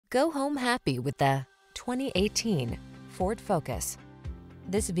Go home happy with the 2018 Ford Focus.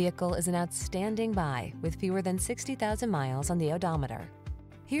 This vehicle is an outstanding buy with fewer than 60,000 miles on the odometer.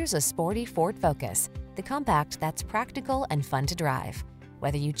 Here's a sporty Ford Focus, the compact that's practical and fun to drive.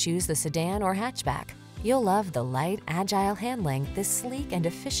 Whether you choose the sedan or hatchback, you'll love the light, agile handling this sleek and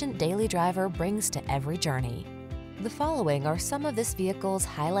efficient daily driver brings to every journey. The following are some of this vehicle's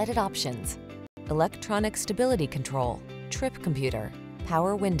highlighted options: electronic stability control, trip computer,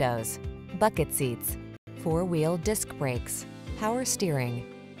 power windows, bucket seats, four-wheel disc brakes, power steering.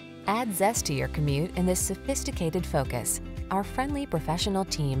 Add zest to your commute in this sophisticated Focus. Our friendly professional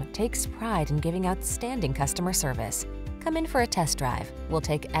team takes pride in giving outstanding customer service. Come in for a test drive. We'll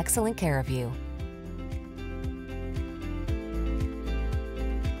take excellent care of you.